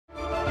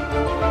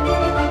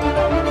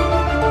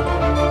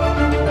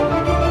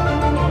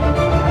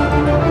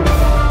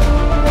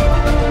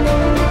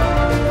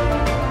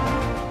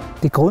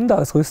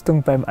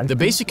The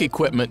basic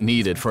equipment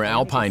needed for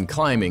alpine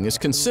climbing is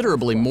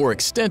considerably more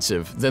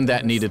extensive than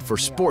that needed for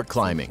sport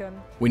climbing.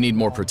 We need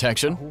more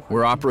protection.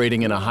 We're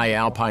operating in a high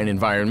alpine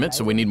environment,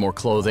 so we need more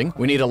clothing.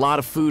 We need a lot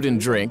of food and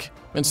drink.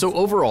 And so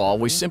overall,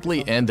 we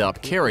simply end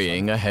up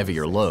carrying a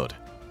heavier load.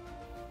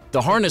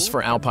 The harness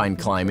for alpine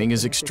climbing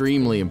is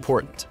extremely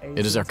important.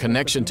 It is our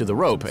connection to the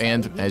rope,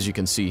 and as you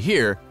can see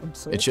here,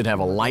 it should have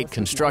a light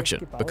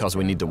construction because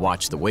we need to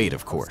watch the weight,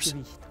 of course.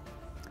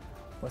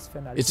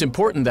 It's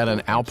important that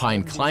an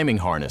alpine climbing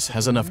harness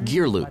has enough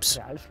gear loops.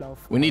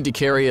 We need to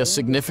carry a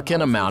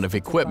significant amount of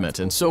equipment,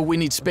 and so we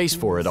need space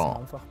for it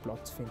all.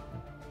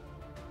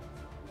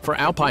 For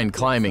alpine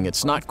climbing,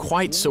 it's not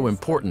quite so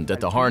important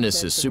that the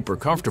harness is super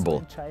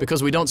comfortable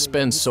because we don't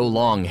spend so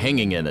long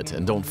hanging in it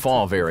and don't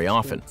fall very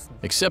often.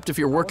 Except if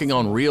you're working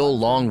on real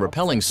long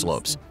rappelling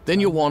slopes, then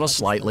you'll want a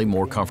slightly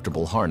more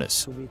comfortable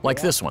harness,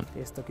 like this one.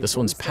 This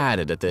one's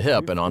padded at the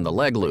hip and on the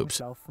leg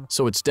loops,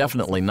 so it's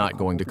definitely not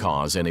going to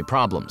cause any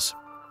problems.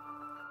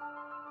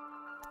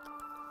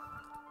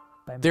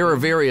 There are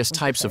various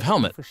types of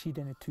helmet.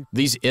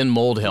 These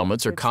in-mold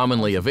helmets are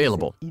commonly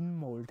available.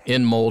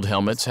 In-mold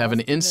helmets have an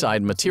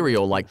inside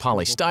material like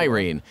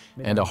polystyrene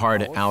and a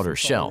hard outer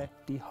shell.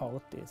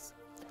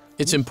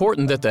 It's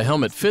important that the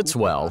helmet fits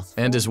well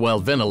and is well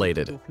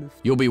ventilated.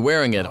 You'll be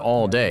wearing it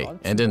all day,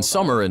 and in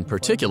summer in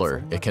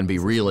particular, it can be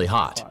really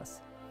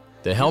hot.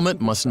 The helmet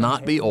must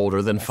not be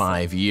older than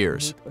 5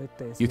 years.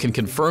 You can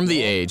confirm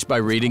the age by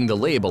reading the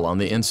label on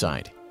the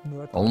inside.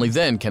 Only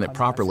then can it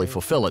properly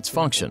fulfill its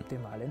function.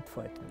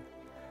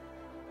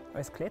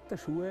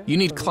 You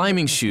need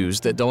climbing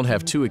shoes that don't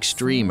have too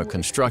extreme a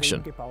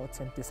construction.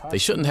 They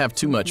shouldn't have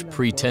too much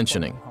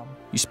pre-tensioning.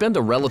 You spend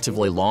a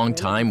relatively long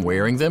time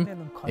wearing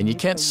them, and you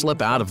can't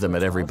slip out of them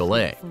at every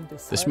belay.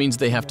 This means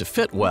they have to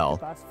fit well,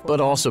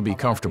 but also be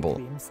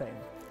comfortable.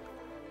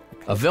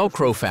 A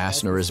Velcro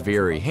fastener is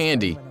very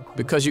handy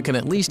because you can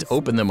at least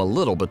open them a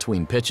little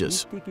between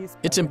pitches.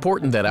 It's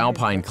important that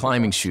alpine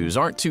climbing shoes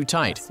aren't too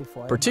tight,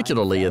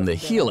 particularly in the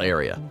heel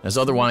area, as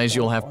otherwise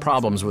you'll have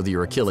problems with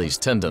your Achilles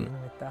tendon.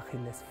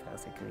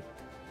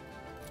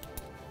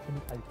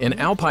 In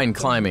alpine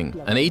climbing,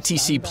 an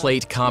ATC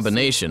plate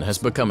combination has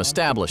become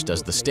established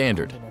as the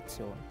standard.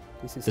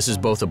 This is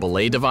both a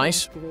belay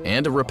device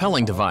and a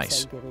rappelling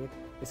device.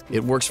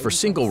 It works for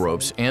single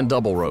ropes and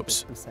double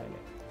ropes.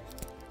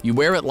 You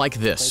wear it like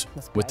this,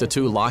 with the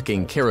two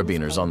locking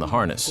carabiners on the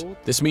harness.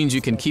 This means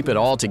you can keep it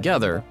all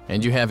together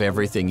and you have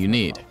everything you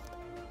need.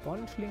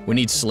 We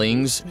need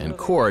slings and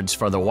cords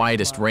for the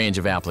widest range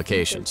of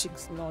applications.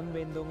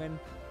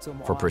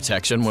 For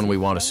protection when we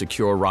want to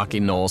secure rocky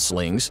knoll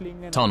slings,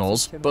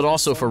 tunnels, but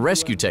also for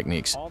rescue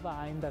techniques.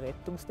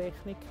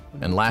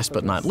 And last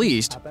but not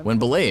least, when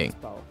belaying.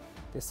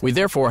 We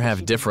therefore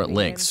have different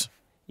lengths,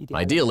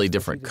 ideally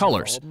different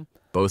colors,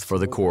 both for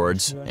the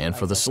cords and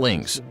for the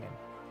slings.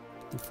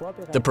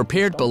 The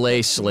prepared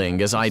belay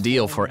sling is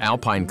ideal for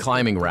alpine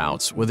climbing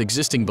routes with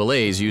existing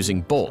belays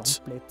using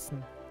bolts.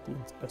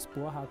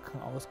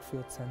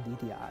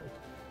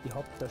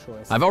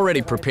 I've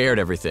already prepared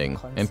everything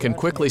and can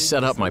quickly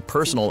set up my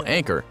personal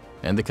anchor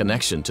and the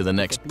connection to the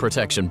next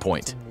protection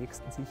point.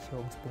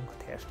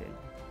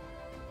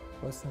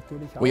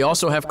 We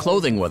also have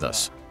clothing with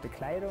us,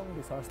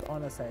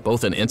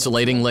 both an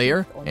insulating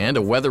layer and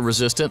a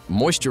weather-resistant,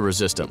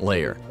 moisture-resistant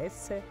layer.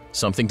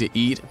 Something to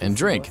eat and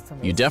drink.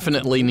 You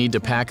definitely need to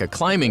pack a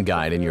climbing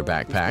guide in your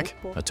backpack,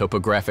 a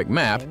topographic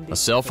map, a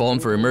cell phone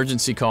for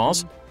emergency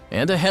calls,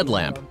 and a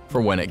headlamp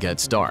for when it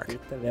gets dark.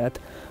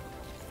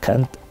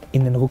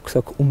 In den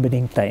Rucksack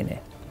unbedingt eine.